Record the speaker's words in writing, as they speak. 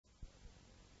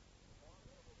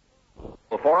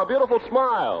for a beautiful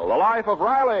smile. The Life of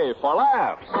Riley for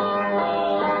laughs.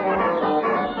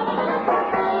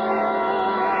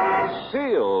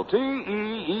 Teal,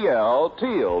 T-E-E-L,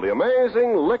 Teal, the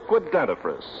amazing liquid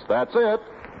dentifrice. That's it,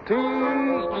 T-E-E-L.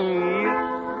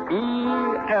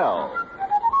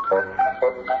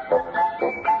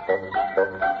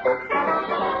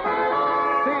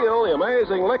 Teal, the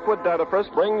amazing liquid dentifrice,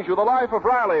 brings you The Life of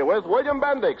Riley with William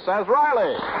Bendix as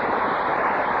Riley.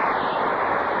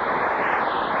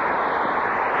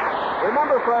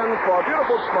 Remember, friends, for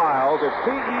beautiful smiles, it's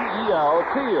T-E-E-L,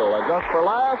 Teal. And just for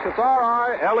laughs, it's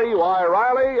R-I-L-E-Y,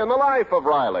 Riley, in The Life of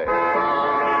Riley.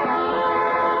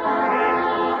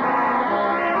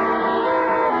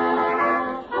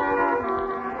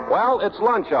 Well, it's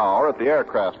lunch hour at the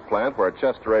aircraft plant where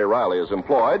Chester A. Riley is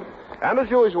employed. And as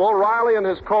usual, Riley and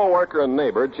his co-worker and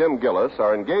neighbor, Jim Gillis,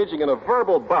 are engaging in a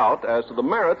verbal bout as to the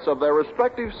merits of their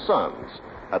respective sons.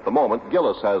 At the moment,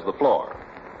 Gillis has the floor.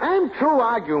 I'm through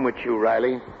arguing with you,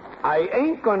 Riley. I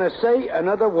ain't going to say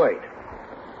another word.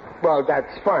 Well,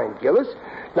 that's fine, Gillis.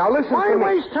 Now listen Why to me.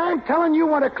 waste time telling you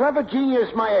what a clever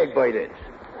genius my egg bite is?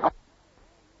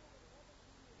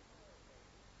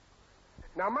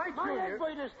 Now, my My junior... egg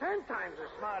bite is 10 times as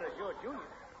smart as your junior.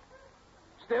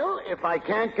 Still, if I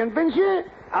can't convince you,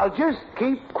 I'll just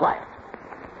keep quiet.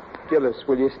 Gillis,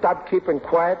 will you stop keeping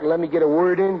quiet and let me get a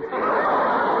word in?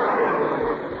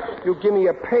 You give me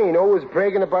a pain always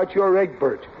bragging about your egg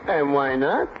bite. And why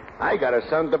not? I got a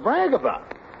son to brag about.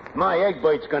 My egg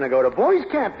bite's going to go to boys'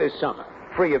 camp this summer,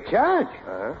 free of charge.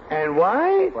 Uh-huh. And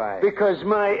why? Why? Because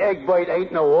my egg bite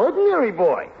ain't no ordinary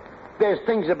boy. There's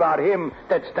things about him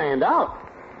that stand out.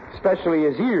 Especially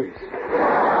his ears.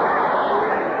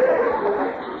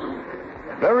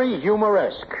 Very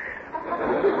humoresque.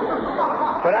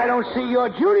 But I don't see your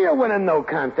junior winning no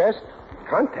contest.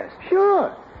 Contest?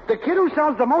 Sure. The kid who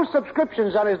sells the most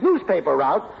subscriptions on his newspaper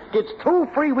route gets 2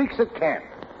 free weeks at camp.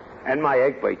 And my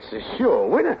egg bite's a sure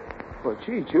winner. Well,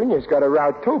 gee, Junior's got a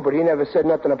route, too, but he never said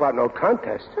nothing about no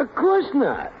contest. Of course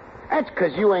not. That's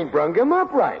because you ain't brung him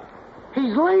up right.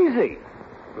 He's lazy.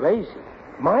 Lazy?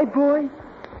 My boy?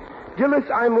 Gillis,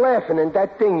 I'm laughing at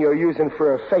that thing you're using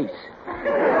for a face.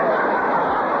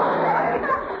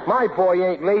 My boy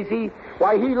ain't lazy.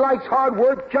 Why, he likes hard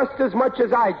work just as much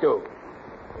as I do.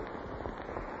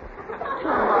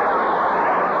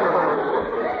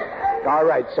 All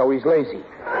right, so he's lazy.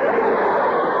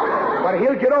 But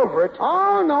he'll get over it.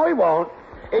 Oh, no, he won't.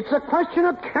 It's a question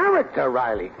of character,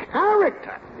 Riley.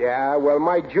 Character. Yeah, well,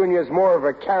 my junior's more of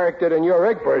a character than your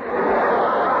Egbert.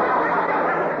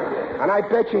 And I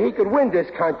bet you he could win this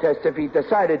contest if he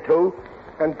decided to.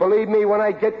 And believe me, when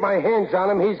I get my hands on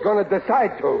him, he's going to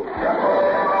decide to.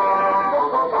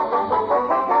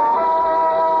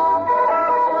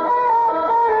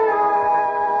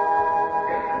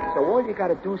 So all you got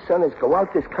to do, son, is go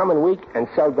out this coming week and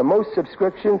sell the most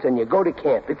subscriptions, and you go to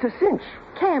camp. It's a cinch.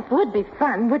 Camp would be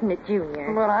fun, wouldn't it,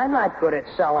 Junior? But I'm not good at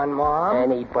selling, Mom.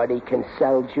 Anybody can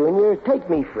sell, Junior. Take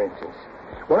me, for instance.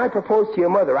 When I proposed to your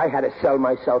mother, I had to sell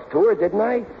myself to her, didn't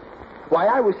I? Why,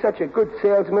 I was such a good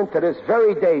salesman, to this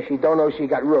very day she don't know she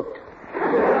got rooked.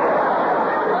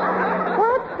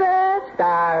 What's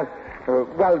that?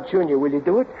 Well, Junior, will you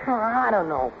do it? Oh, I don't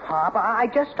know, Pop. I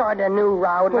just started a new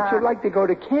route. But you'd like to go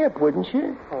to camp, wouldn't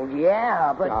you? Oh,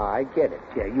 yeah, but... I get it.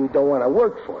 Yeah, you don't want to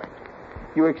work for it.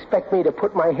 You expect me to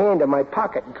put my hand in my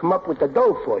pocket and come up with the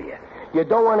dough for you. You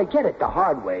don't want to get it the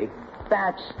hard way.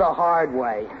 That's the hard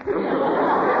way.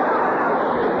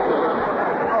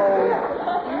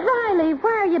 Riley,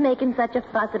 why are you making such a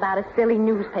fuss about a silly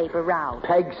newspaper route?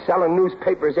 Peg, selling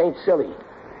newspapers ain't silly.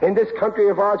 In this country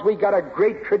of ours, we got a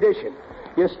great tradition.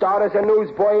 You start as a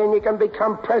newsboy and you can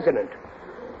become president.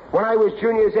 When I was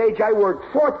Junior's age, I worked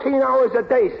 14 hours a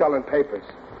day selling papers.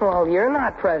 Well, you're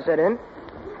not president.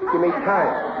 Give me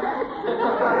time.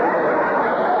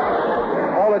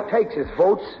 All it takes is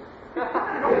votes.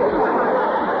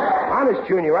 Honest,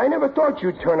 Junior, I never thought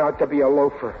you'd turn out to be a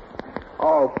loafer.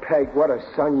 Oh, Peg, what a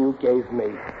son you gave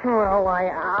me. Well,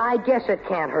 I guess it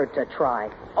can't hurt to try.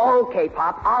 Okay,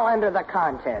 Pop, I'll enter the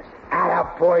contest.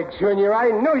 Attaboy, Junior,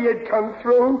 I knew you'd come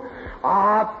through.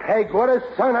 Ah, Peg, what a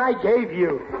son I gave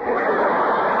you.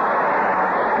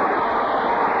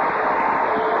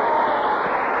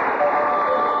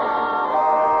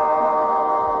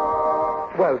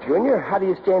 Well, Junior, how do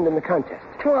you stand in the contest?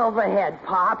 12 ahead,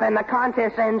 Pop, and the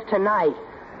contest ends tonight.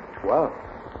 12?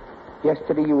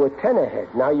 Yesterday you were 10 ahead.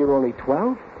 Now you're only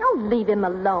 12? Oh, leave him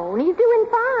alone. He's doing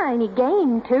fine. He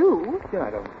gained, too.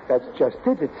 Yeah, that's just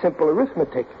it. It's simple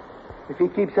arithmetic. If he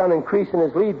keeps on increasing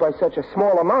his lead by such a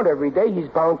small amount every day, he's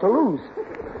bound to lose.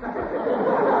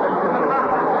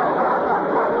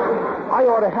 I I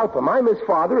ought to help him. I'm his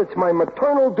father. It's my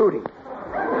maternal duty.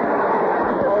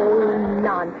 Oh,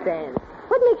 nonsense.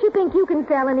 What makes you think you can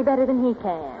sell any better than he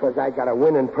can? Because I got a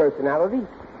winning personality.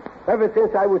 Ever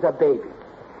since I was a baby.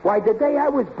 Why, the day I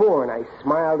was born, I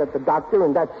smiled at the doctor,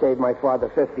 and that saved my father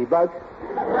 $50.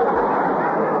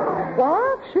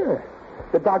 What? Sure.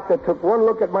 The doctor took one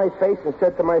look at my face and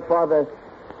said to my father,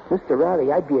 Mr.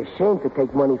 Riley, I'd be ashamed to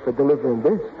take money for delivering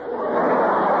this.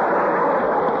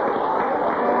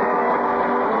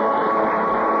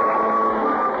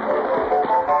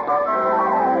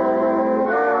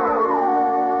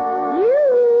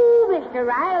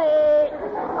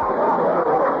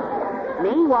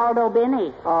 Waldo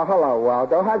Binney. Oh, hello,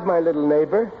 Waldo. How's my little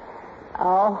neighbor?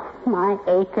 Oh, my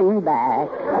aching back.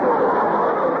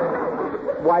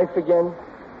 Wife again?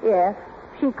 Yes.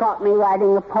 She caught me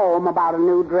writing a poem about a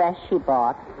new dress she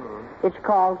bought. It's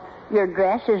called Your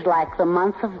Dress is Like the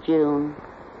Month of June.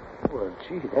 Well,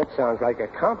 gee, that sounds like a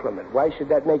compliment. Why should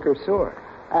that make her sore?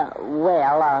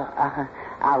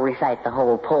 I'll recite the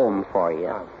whole poem for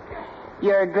you.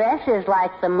 Your dress is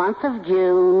like the month of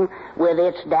June with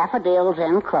its daffodils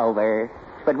and clover.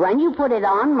 But when you put it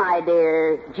on, my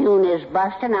dear, June is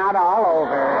busting out all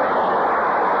over.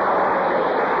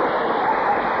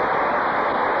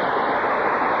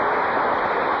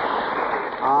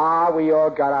 We all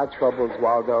got our troubles,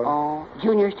 Waldo. Oh,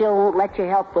 Junior still won't let you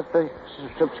help with the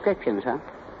subscriptions, huh?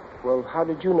 Well, how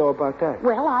did you know about that?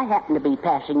 Well, I happened to be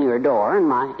passing your door, and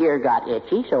my ear got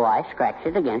itchy, so I scratched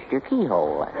it against your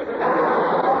keyhole.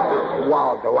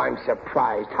 Waldo, I'm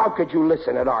surprised. How could you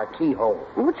listen at our keyhole?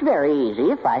 Well, it's very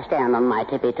easy if I stand on my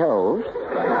tippy toes.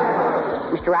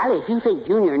 Mr. Riley, if you think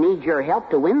Junior needs your help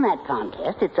to win that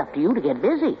contest, it's up to you to get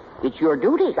busy. It's your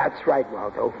duty. That's right,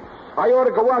 Waldo. I ought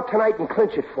to go out tonight and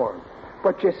clinch it for him.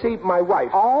 But you see, my wife...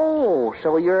 Oh,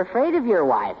 so you're afraid of your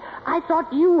wife. I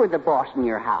thought you were the boss in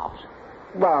your house.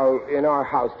 Well, in our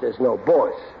house, there's no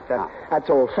boss. That's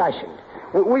old-fashioned.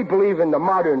 We believe in the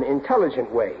modern,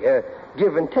 intelligent way,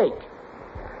 give and take.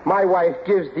 My wife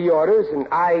gives the orders, and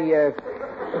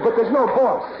but there's no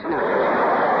boss. No.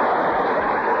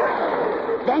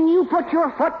 Then you put your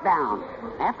foot down.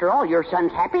 After all, your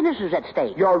son's happiness is at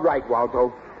stake. You're right,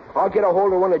 Waldo. I'll get a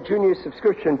hold of one of Junior's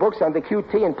subscription books on the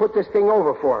QT and put this thing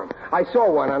over for him. I saw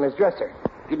one on his dresser.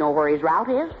 You know where his route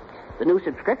is? The new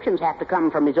subscriptions have to come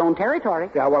from his own territory.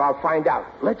 Yeah, well, I'll find out.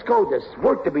 Let's go. There's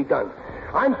work to be done.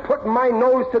 I'm putting my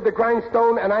nose to the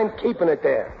grindstone, and I'm keeping it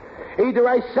there. Either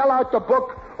I sell out the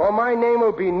book, or my name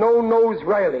will be No Nose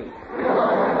Riley.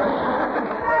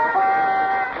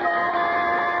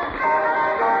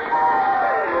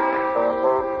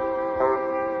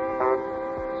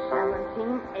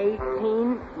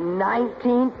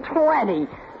 19, 20.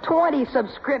 20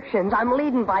 subscriptions. I'm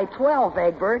leading by 12,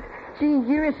 Egbert. Gee,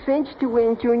 you're a cinch to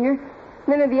win, Junior.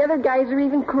 None of the other guys are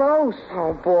even close.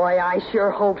 Oh, boy, I sure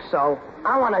hope so.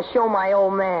 I want to show my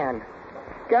old man.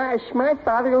 Gosh, my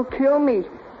father will kill me.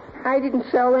 I didn't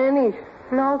sell any.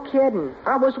 No kidding.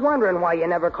 I was wondering why you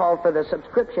never called for the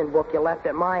subscription book you left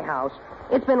at my house.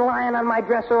 It's been lying on my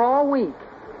dresser all week.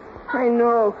 I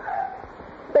know.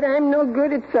 But I'm no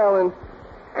good at selling.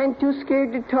 I'm too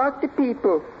scared to talk to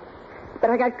people. But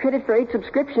I got credit for 8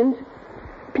 subscriptions.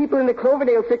 People in the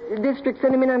Cloverdale district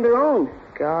sent them in on their own.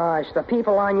 Gosh, the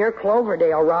people on your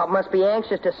Cloverdale route must be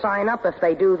anxious to sign up if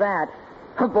they do that.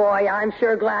 Oh, boy, I'm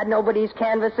sure glad nobody's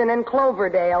canvassing in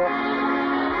Cloverdale.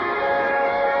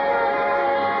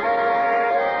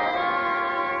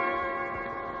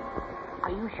 Are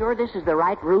you sure this is the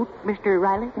right route, Mr.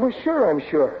 Riley? Well, sure, I'm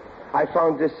sure. I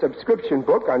found this subscription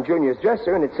book on Junior's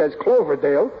dresser, and it says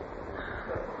Cloverdale.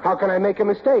 How can I make a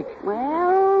mistake?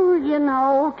 Well, you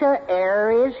know, to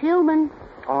err is human.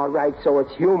 All right, so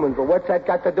it's human, but what's that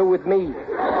got to do with me?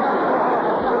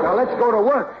 Now, let's go to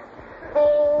work.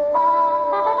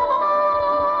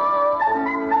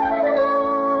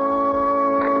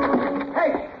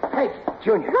 Hey,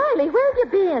 Junior. Riley, where have you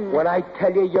been? When I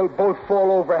tell you, you'll both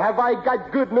fall over. Have I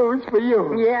got good news for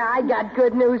you? Yeah, I got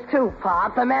good news, too,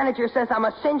 Pop. The manager says I'm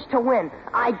a cinch to win.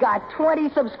 I got 20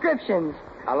 subscriptions.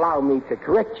 Allow me to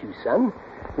correct you, son.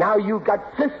 Now you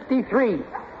got 53.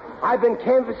 I've been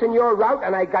canvassing your route,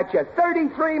 and I got you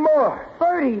 33 more.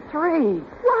 33?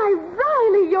 Why,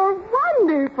 Riley, you're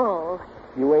wonderful.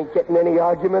 You ain't getting any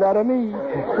argument out of me.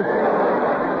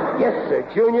 Yes, sir,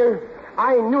 Junior.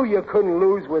 I knew you couldn't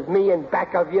lose with me in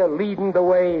back of you leading the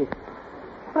way.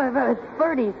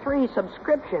 33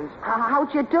 subscriptions.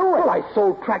 How'd you do it? Well, I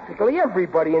sold practically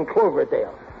everybody in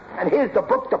Cloverdale. And here's the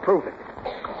book to prove it.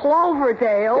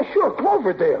 Cloverdale? Yeah, sure,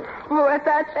 Cloverdale. Well,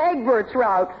 that's Egbert's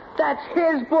route. That's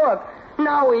his book.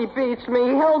 Now he beats me.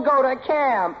 He'll go to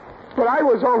camp. But I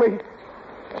was only...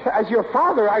 As your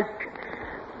father,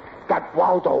 That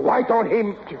Waldo, why don't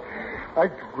he...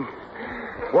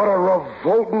 What a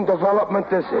revolting development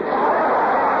this is.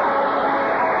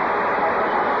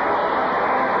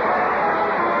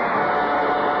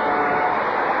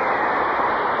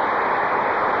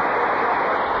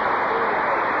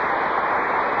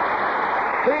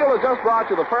 Teal has just brought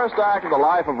you the first act of The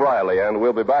Life of Riley, and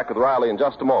we'll be back with Riley in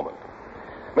just a moment.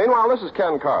 Meanwhile, this is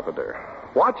Ken Carpenter.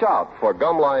 Watch out for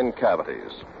gumline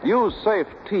cavities. Use Safe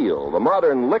Teal, the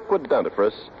modern liquid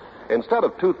dentifrice, instead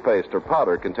of toothpaste or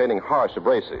powder containing harsh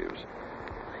abrasives.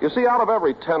 You see, out of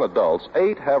every 10 adults,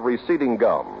 8 have receding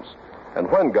gums. And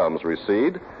when gums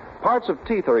recede, parts of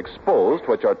teeth are exposed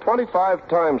which are 25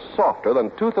 times softer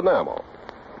than tooth enamel.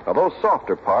 Now, those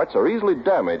softer parts are easily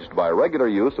damaged by regular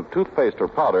use of toothpaste or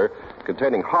powder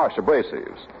containing harsh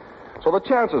abrasives. So the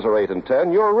chances are 8 in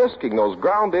 10 you're risking those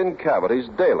ground-in cavities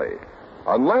daily,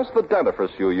 unless the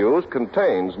dentifrice you use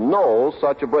contains no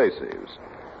such abrasives.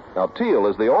 Now, Teal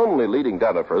is the only leading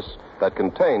dentifrice that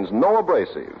contains no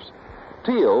abrasives.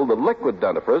 Teal, the liquid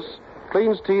dentifrice,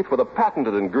 cleans teeth with a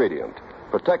patented ingredient,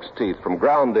 protects teeth from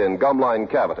ground-in gumline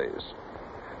cavities.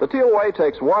 The Teal way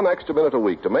takes 1 extra minute a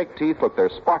week to make teeth look their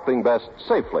sparkling best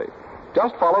safely.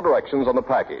 Just follow directions on the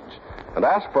package and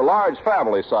ask for large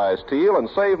family-size Teal and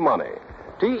save money.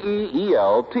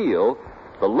 T-E-E-L, Teal,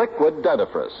 the liquid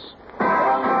dentifrice.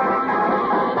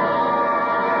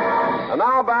 And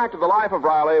now back to The Life of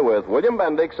Riley with William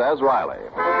Bendix as Riley.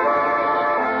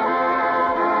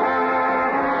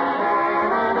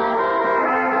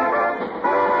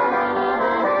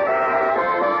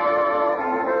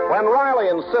 When Riley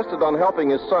insisted on helping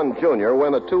his son Junior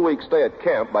win a 2-week stay at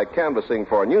camp by canvassing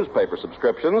for newspaper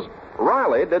subscriptions,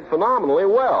 Riley did phenomenally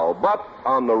well, but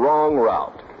on the wrong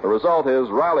route. The result is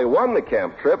Riley won the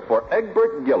camp trip for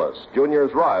Egbert Gillis,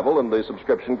 Junior's rival in the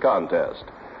subscription contest.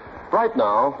 Right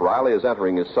now, Riley is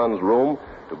entering his son's room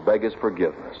to beg his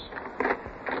forgiveness.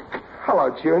 Hello,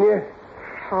 Junior.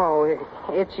 Oh,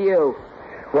 it's you.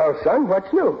 Well, son,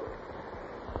 what's new?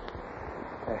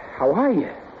 How are you?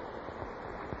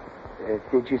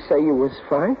 Did you say you was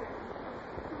fine?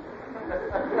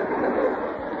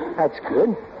 That's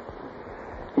good.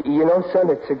 You know, son,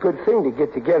 it's a good thing to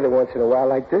get together once in a while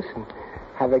like this and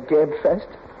have a gab fest.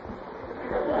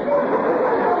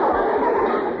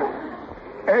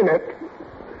 Ain't it?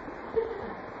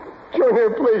 Junior,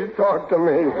 please talk to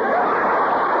me.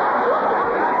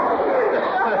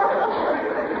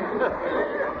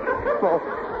 Well,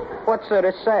 what's there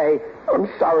to say? I'm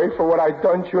sorry for what I've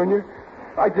done, Junior.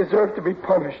 I deserve to be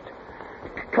punished.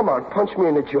 Come on, punch me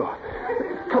in the jaw.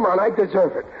 Come on, I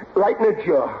deserve it. Right in the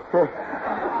jaw.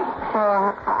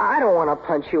 I don't want to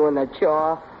punch you in the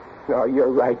jaw. No,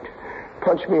 you're right.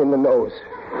 Punch me in the nose.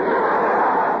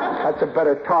 That's a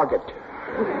better target.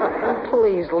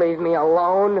 Please leave me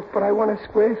alone. But I want to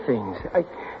square things.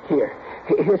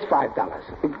 Here's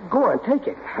 $5. Go on, take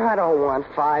it. I don't want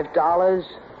 $5.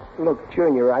 Look,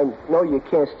 Junior, I know you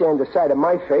can't stand the sight of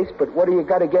my face, but what do you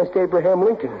got against Abraham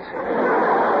Lincoln's?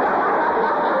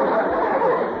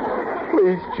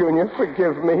 Please, Junior,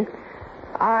 forgive me.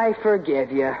 I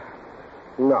forgive you.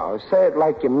 No, say it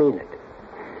like you mean it.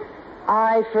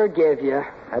 I forgive you.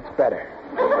 That's better.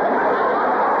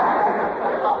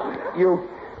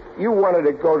 You wanted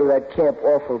to go to that camp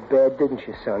awful bad, didn't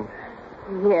you, son?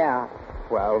 Yeah.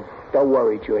 Well, don't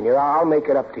worry, Junior. I'll make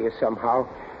it up to you somehow.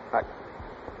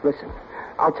 Listen,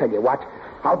 I'll tell you what.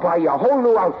 I'll buy you a whole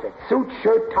new outfit. Suit,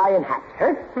 shirt, tie, and hat.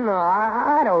 Huh? No,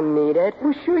 I don't need it.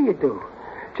 Well, sure you do.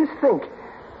 Just think.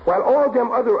 While all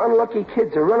them other unlucky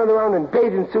kids are running around in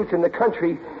bathing suits in the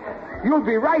country, you'll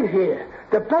be right here,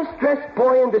 the best-dressed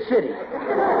boy in the city.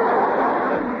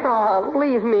 Oh,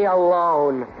 leave me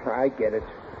alone. I get it.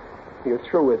 You're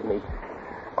through with me.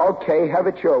 Okay, have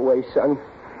it your way, son.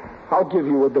 I'll give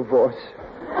you a divorce.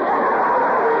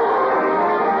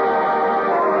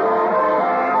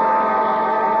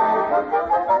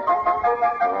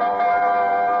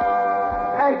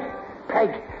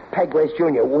 Peg, where's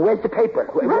Junior? Where's the paper?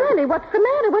 Riley, what's the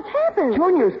matter? What's happened?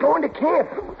 Junior's going to camp.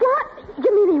 What?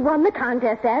 You mean he won the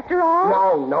contest after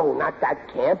all? No, not that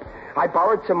camp. I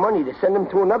borrowed some money to send him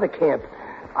to another camp.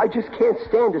 I just can't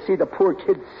stand to see the poor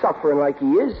kid suffering like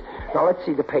he is. Now, let's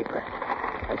see the paper.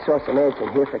 I saw some ads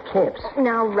in here for camps.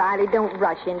 Now, Riley, don't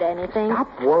rush into anything.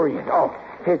 Stop worrying. Oh,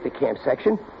 here's the camp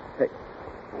section.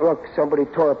 Look, somebody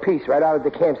tore a piece right out of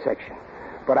the camp section.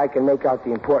 But I can make out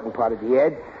the important part of the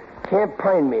ad. Camp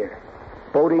Pinemere.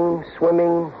 Boating,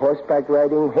 swimming, horseback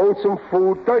riding, wholesome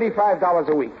food, $35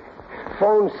 a week.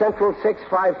 Phone Central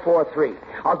 6543.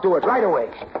 I'll do it right away.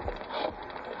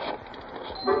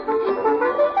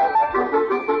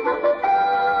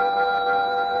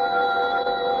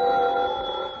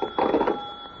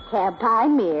 Camp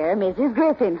Pioneer, Mrs.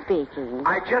 Griffin speaking.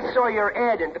 I just saw your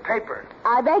ad in the paper.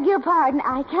 I beg your pardon.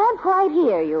 I can't quite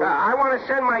hear you. I want to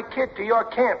send my kid to your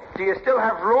camp. Do you still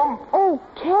have room? Oh,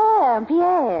 camp,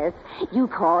 yes. You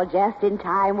called just in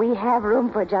time. We have room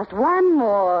for just one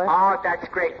more. Oh, that's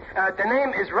great. The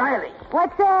name is Riley.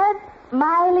 What's that?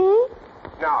 Miley?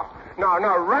 No,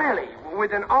 Riley,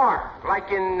 with an R,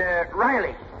 like in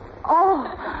Riley.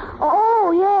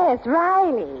 Oh, yes,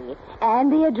 Riley.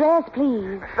 And the address,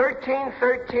 please.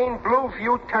 1313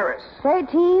 Blueview Terrace.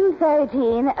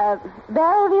 1313,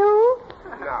 Bellevue?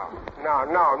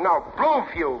 No.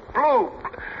 Blueview. Blue.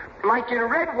 Like in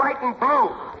red, white, and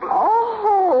blue.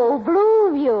 Oh,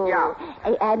 Blueview. Yeah.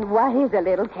 And what is the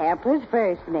little camper's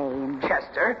first name?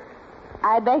 Chester.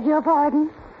 I beg your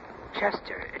pardon?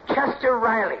 Chester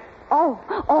Riley.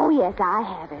 Oh, yes, I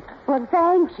have it. Well,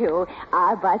 thank you.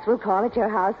 Our bus will call at your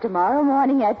house tomorrow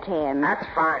morning at 10. That's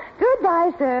fine.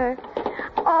 Goodbye, sir.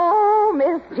 Oh,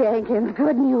 Miss Jenkins,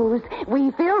 good news.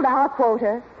 We filled our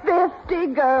quota.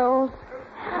 50 girls.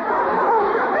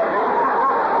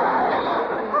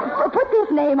 Put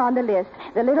this name on the list.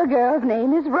 The little girl's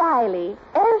name is Riley.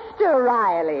 Esther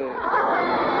Riley.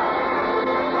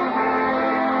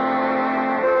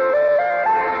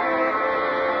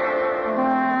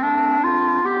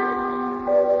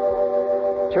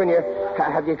 Junior,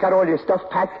 have you got all your stuff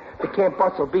packed? The camp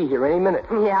bus will be here any minute.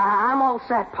 Yeah, I'm all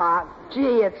set, Pop.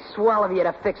 Gee, it's swell of you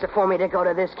to fix it for me to go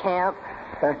to this camp.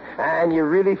 And you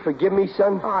really forgive me,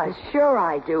 son? Oh, sure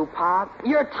I do, Pop.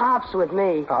 You're tops with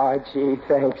me. Oh, gee,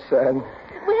 thanks, son.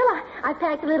 Well, I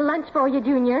packed a little lunch for you,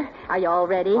 Junior. Are you all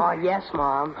ready? Oh, yes,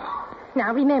 Mom.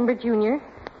 Now, remember, Junior,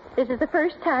 this is the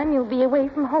first time you'll be away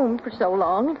from home for so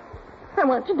long. I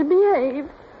want you to behave.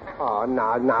 Oh,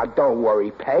 now, don't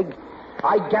worry, Peg.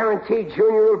 I guarantee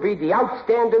Junior will be the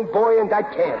outstanding boy in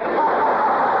that camp.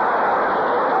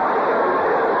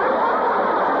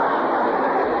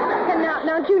 And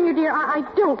now, Junior, dear, I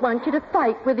don't want you to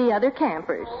fight with the other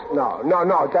campers. No,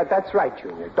 that's right,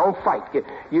 Junior. Don't fight.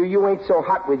 You ain't so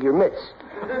hot with your mitts.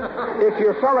 If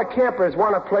your fellow campers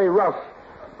want to play rough,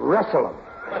 wrestle them.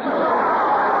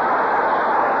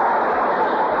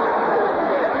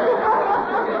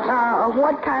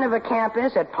 What kind of a camp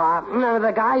is it, Pop? None of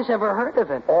the guys ever heard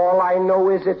of it. All I know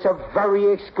is it's a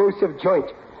very exclusive joint.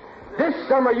 This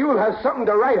summer you'll have something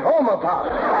to write home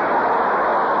about.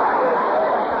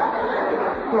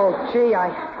 Well, gee,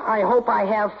 I hope I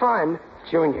have fun.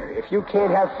 Junior, if you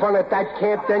can't have fun at that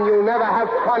camp, then you'll never have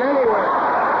fun anywhere.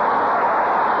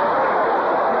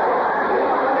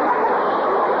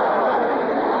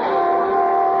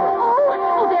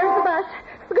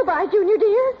 Goodbye, Junior,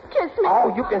 dear. Kiss me.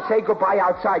 Oh, you can say goodbye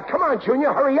outside. Come on,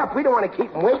 Junior, hurry up. We don't want to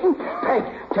keep him waiting. Peg,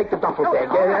 take the duffel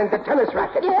bag and the tennis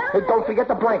racket. Yeah? Don't forget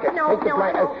the blanket. No, take the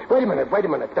blanket. Wait a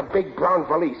minute. The big brown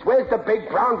valise. Where's the big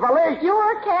brown valise?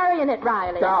 You're carrying it,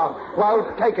 Riley. Oh, well,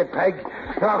 take it, Peg.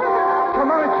 Come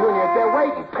on, Junior. They're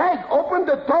waiting. Peg, open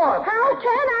the door. How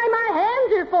can I? My hands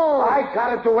are full. I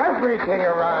gotta do everything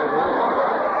around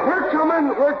here. We're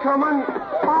coming.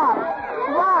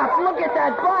 Pop, look at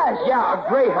that bus. Yeah, a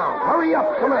Greyhound. Hurry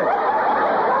up. Come on.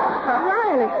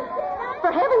 Riley,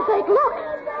 for heaven's sake, look.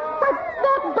 But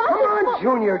that bus Come on,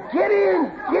 Junior. Get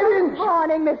in. Good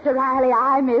morning, Mr. Riley.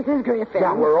 I'm Mrs. Griffin.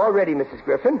 Yeah, we're all ready, Mrs.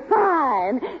 Griffin.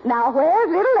 Fine. Now, where's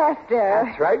little Esther?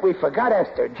 That's right. We forgot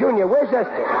Esther. Junior, where's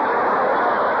Esther?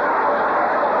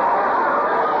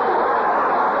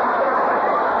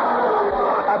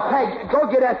 Peg, go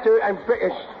get Esther and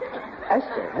bring...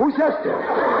 Esther? Who's Esther?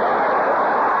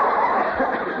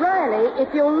 Riley,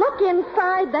 if you'll look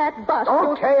inside that bus...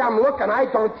 Okay, I'm looking. I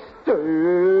don't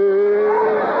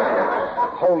stir.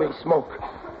 Holy smoke.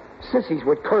 Sissies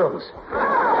with curls.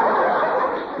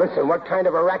 Listen, what kind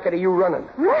of a racket are you running?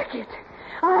 Racket?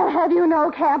 I'll have you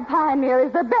know Camp Pioneer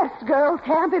is the best girls'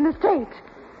 camp in the state.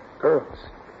 Girls.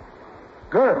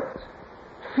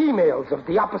 Females of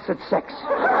the opposite sex.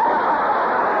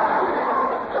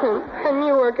 And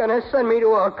you were going to send me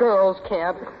to a girls'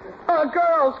 camp. A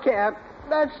girls' camp?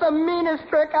 That's the meanest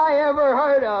trick I ever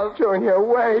heard of. Junior,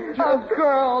 wait. A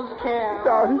girls' camp.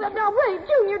 Now, wait,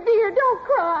 Junior, dear, don't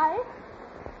cry.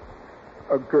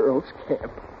 A girls'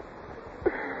 camp.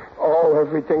 Oh,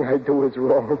 everything I do is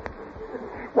wrong.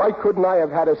 Why couldn't I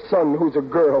have had a son who's a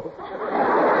girl?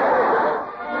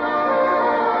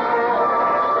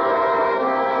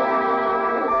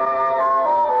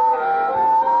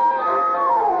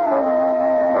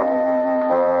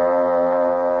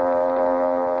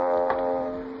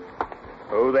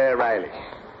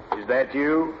 Is that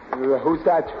you? Who's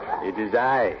that? It is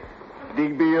I,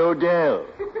 Digby Odell,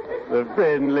 the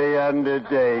friendly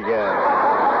undertaker.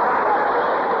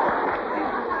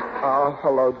 Oh,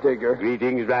 hello, Digger.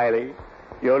 Greetings, Riley.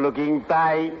 You're looking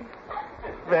fine.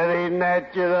 Very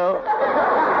natural.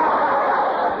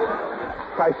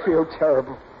 I feel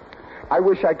terrible. I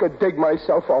wish I could dig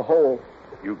myself a hole.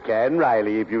 You can,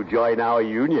 Riley, if you join our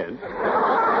union.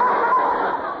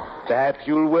 Perhaps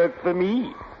you'll work for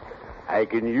me. I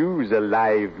can use a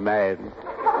live man.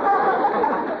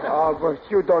 Oh, but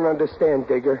you don't understand,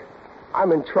 Digger.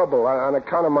 I'm in trouble on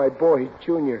account of my boy,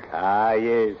 Junior. Ah,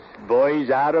 yes. Boys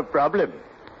are a problem.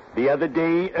 The other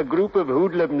day, a group of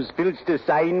hoodlums filched a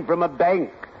sign from a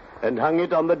bank and hung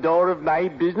it on the door of my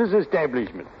business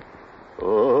establishment.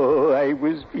 Oh, I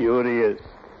was furious.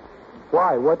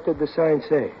 Why? What did the sign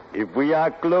say? If we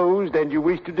are closed and you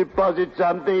wish to deposit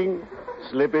something,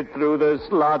 slip it through the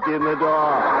slot in the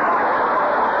door.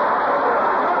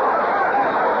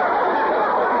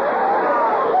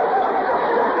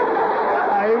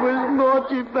 I was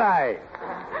mortified.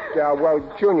 Yeah, well,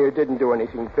 Junior didn't do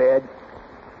anything bad.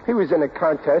 He was in a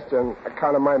contest, and on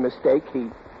account of my mistake,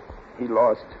 he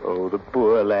lost. Oh, the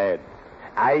poor lad.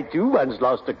 I, too, once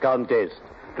lost a contest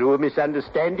through a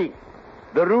misunderstanding.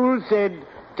 The rules said,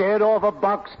 tear off a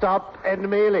box top and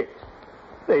mail it.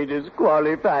 They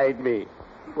disqualified me.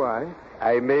 Why?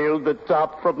 I mailed the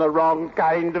top from the wrong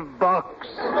kind of box.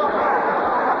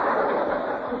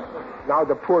 Now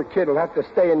the poor kid will have to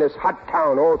stay in this hot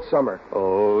town all summer.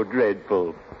 Oh,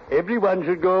 dreadful. Everyone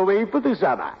should go away for the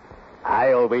summer.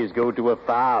 I always go to a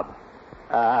farm.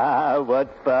 Ah,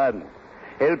 what fun.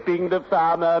 Helping the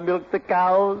farmer milk the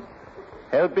cows.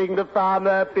 Helping the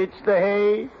farmer pitch the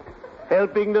hay.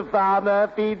 Helping the farmer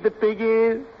feed the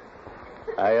piggies.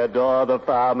 I adore the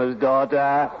farmer's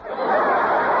daughter.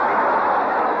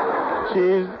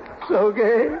 She's so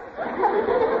gay.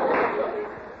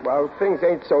 Well, things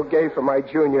ain't so gay for my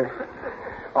Junior.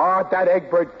 Oh, that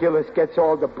Egbert Gillis gets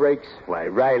all the breaks. Why,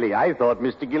 Riley, I thought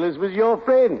Mr. Gillis was your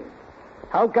friend.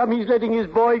 How come he's letting his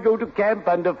boy go to camp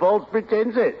under false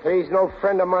pretenses? He's no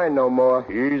friend of mine no more.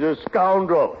 He's a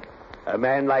scoundrel. A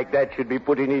man like that should be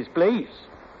put in his place.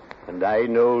 And I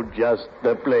know just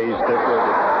the place to put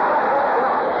him.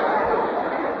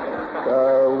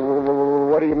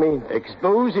 What do you mean?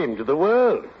 Expose him to the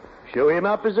world. Show him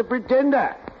up as a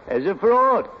pretender, as a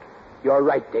fraud. You're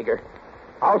right, Digger.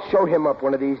 I'll show him up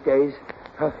one of these days.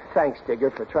 Thanks, Digger,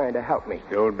 for trying to help me.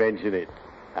 Don't mention it.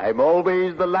 I'm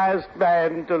always the last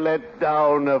man to let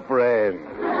down a friend.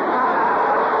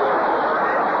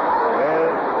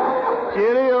 Well,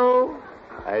 cheerio.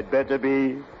 I'd better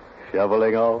be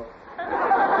shoveling off.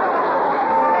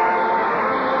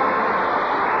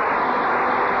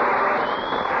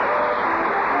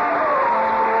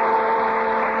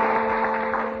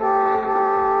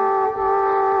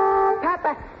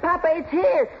 Papa, it's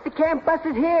here. The camp bus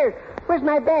is here. Where's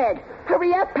my bag?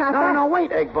 Hurry up, Papa. No,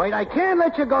 wait, Egbert. I can't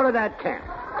let you go to that camp.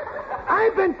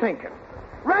 I've been thinking.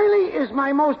 Riley is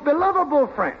my most belovable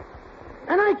friend,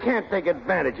 and I can't take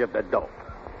advantage of the dope.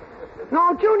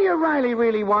 No, Junior Riley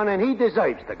really won, and he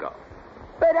deserves to go.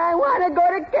 But I want to go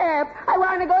to camp. I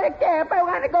want to go to camp. I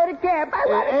want to go to camp.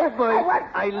 Egbert,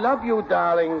 I love you,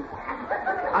 darling.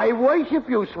 I worship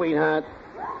you, sweetheart.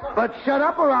 But shut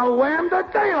up or I'll wham the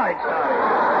daylights out of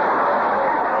you.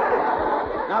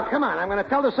 Now, come on. I'm going to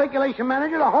tell the circulation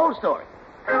manager the whole story.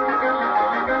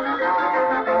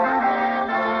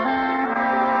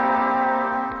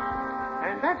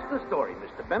 And that's the story,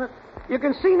 Mr. Bennett. You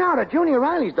can see now that Junior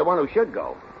Riley's the one who should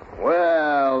go.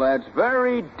 Well, that's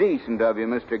very decent of you,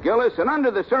 Mr. Gillis, and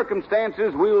under the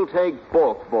circumstances, we'll take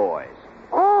both boys.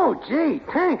 Oh, gee,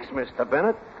 thanks, Mr.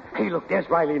 Bennett. Hey, look, there's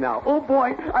Riley now. Oh,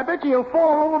 boy, I bet you he'll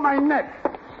fall over my neck.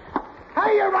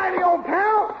 Hiya, Riley, old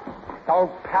pal.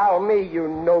 Don't pal me, you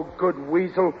no-good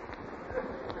weasel.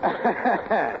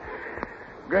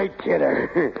 Great kidder.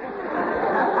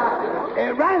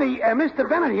 Riley, Mr.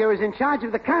 Bennett here is in charge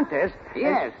of the contest.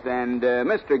 Yes, and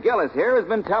Mr. Gillis here has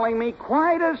been telling me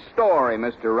quite a story,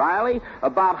 Mr. Riley,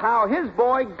 about how his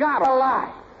boy got A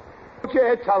lie.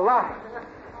 It's a lie.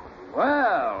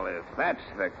 Well, if that's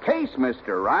the case,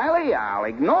 Mr. Riley, I'll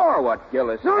ignore what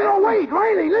Gillis said. No, wait,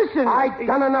 Riley, listen. I've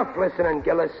done enough listening,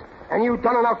 Gillis, and you've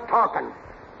done enough talking.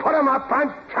 Put him up.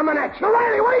 I'm coming at you. No,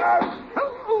 Riley, wait.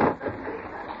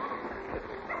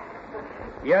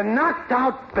 You knocked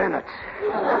out Bennett.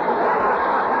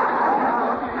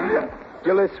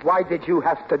 Gillis, why did you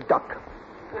have to duck?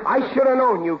 I should have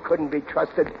known you couldn't be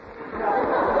trusted.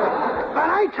 But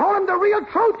I told him the real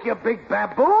truth, you big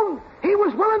baboon. He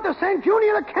was willing to send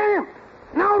Junior to camp.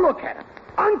 Now look at him.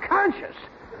 Unconscious.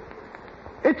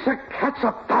 It's a cat's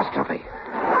apostrophe.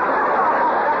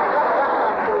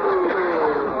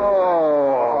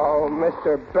 Oh,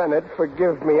 Mr. Bennett,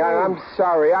 forgive me. I'm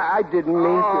sorry. I didn't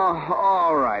mean to.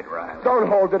 All right, Riley. Don't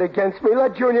hold it against me.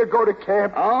 Let Junior go to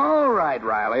camp. All right,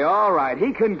 Riley. All right.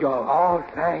 He can go. Oh,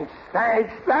 thanks,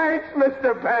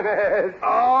 Mr. Bennett.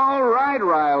 All right,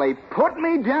 Riley. Put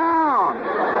me down.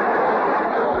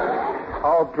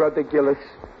 Oh, Brother Gillis,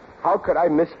 how could I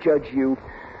misjudge you?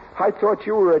 I thought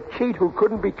you were a cheat who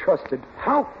couldn't be trusted.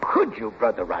 How could you,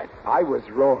 Brother Riley? I was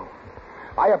wrong.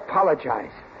 I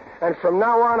apologize. And from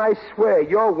now on, I swear,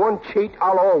 you're one cheat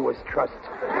I'll always trust.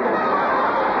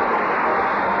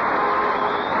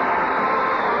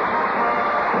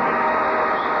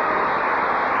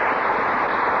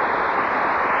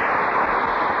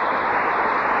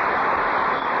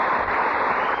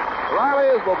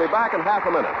 Riley's will be back in half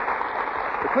a minute.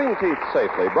 To clean teeth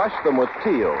safely, brush them with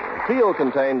Teal. Teal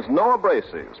contains no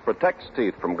abrasives, protects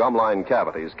teeth from gum-line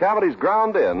cavities, cavities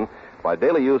ground in by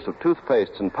daily use of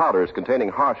toothpastes and powders containing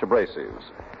harsh abrasives.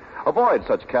 Avoid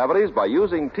such cavities by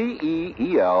using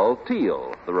T-E-E-L,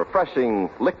 Teal, the refreshing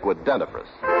liquid dentifrice.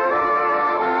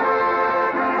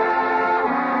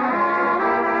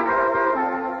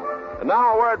 And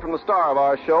now a word from the star of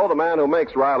our show, the man who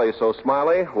makes Riley so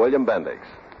smiley, William Bendix.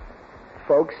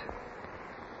 Folks,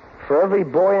 for every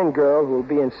boy and girl who'll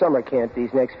be in summer camp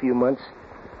these next few months,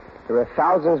 there are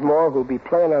thousands more who'll be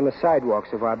playing on the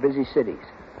sidewalks of our busy cities.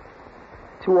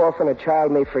 Too often a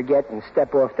child may forget and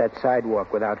step off that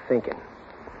sidewalk without thinking.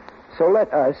 So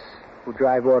let us, who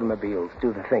drive automobiles,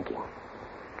 do the thinking.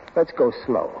 Let's go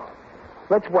slow.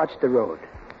 Let's watch the road.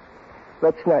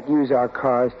 Let's not use our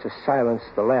cars to silence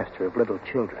the laughter of little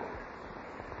children.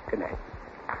 Good night.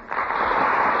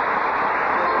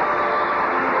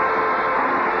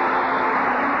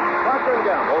 Procter &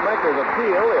 Gamble, makers of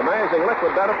Teal, the amazing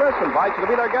liquid dentifrice, invite you to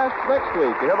be their guests next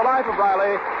week to hear the life of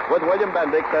Riley with William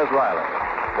Bendix as Riley.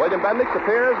 William Bendix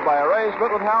appears by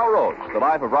arrangement with Hal Roach. The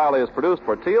Life of Riley is produced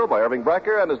for Teal by Irving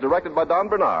Brecker and is directed by Don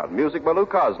Bernard. Music by Lou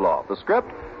Kozloff. The script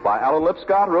by Alan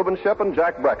Lipscott, Reuben Ship, and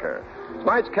Jack Brecker.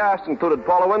 Tonight's cast included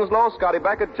Paula Winslow, Scotty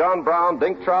Beckett, John Brown,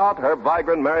 Dink Trout, Herb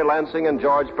Vigran, Mary Lansing, and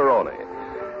George Peroni.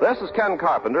 This is Ken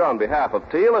Carpenter on behalf of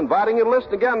Teal, inviting you to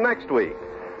listen again next week.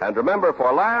 And remember,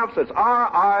 for laughs, it's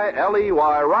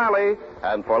R-I-L-E-Y, Riley,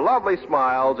 and for lovely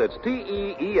smiles, it's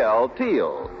T-E-E-L,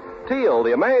 Teal. Teal,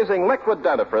 the amazing liquid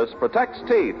dentifrice, protects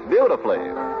teeth beautifully.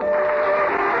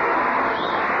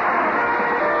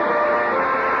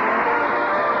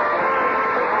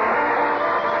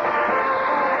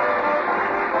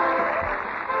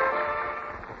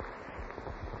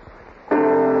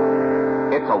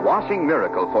 It's a washing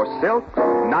miracle for silks,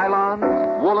 nylons,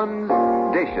 woolens,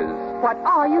 dishes. What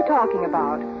are you talking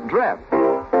about? Dreft.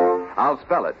 I'll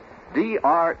spell it.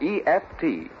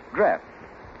 D-R-E-F-T. Dreft.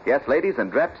 Yes, ladies,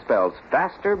 and Dreft spells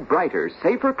faster, brighter,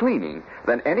 safer cleaning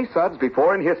than any suds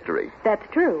before in history. That's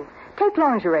true. Take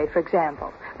lingerie, for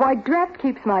example. Why, Dreft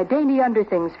keeps my dainty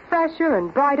underthings fresher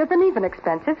and brighter than even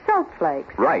expensive soap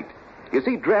flakes. Right. You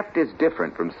see, Dreft is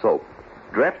different from soap.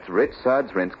 Dreft's rich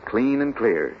suds rinse clean and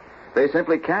clear. They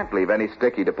simply can't leave any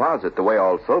sticky deposit the way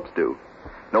all soaps do.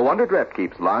 No wonder Dreft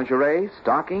keeps lingerie,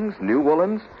 stockings, new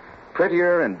woolens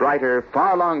prettier and brighter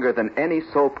far longer than any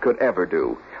soap could ever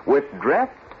do. With Dreft,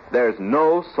 there's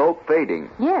no soap fading.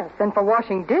 Yes, and for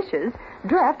washing dishes,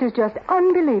 Dreft is just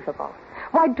unbelievable.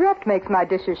 Why, Dreft makes my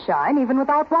dishes shine even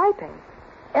without wiping.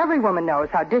 Every woman knows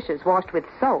how dishes washed with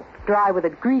soap dry with a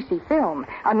greasy film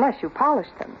unless you polish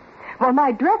them. Well,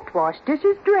 my Dreft wash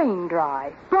dishes drain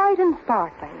dry, bright and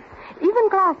sparkling. Even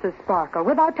glasses sparkle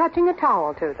without touching a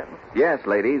towel to them. Yes,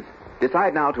 ladies.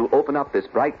 Decide now to open up this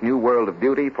bright new world of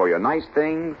beauty for your nice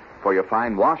things, for your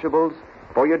fine washables,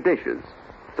 for your dishes.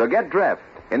 So get Dreft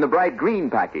in the bright green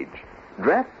package.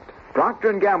 Dreft,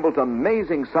 Procter & Gamble's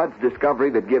amazing suds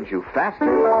discovery that gives you faster,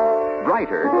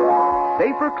 brighter,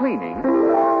 safer cleaning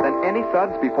than any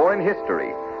suds before in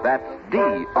history. That's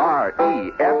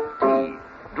D-R-E-F-T.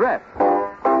 Dreft.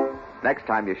 Next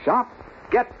time you shop,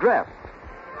 get Dreft.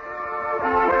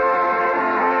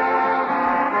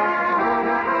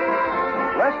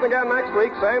 Listen again next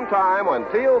week, same time, when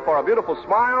Teal for a Beautiful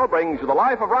Smile brings you the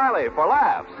Life of Riley for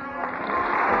laughs.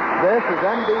 This is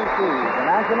NBC, the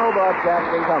National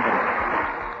Broadcasting Company.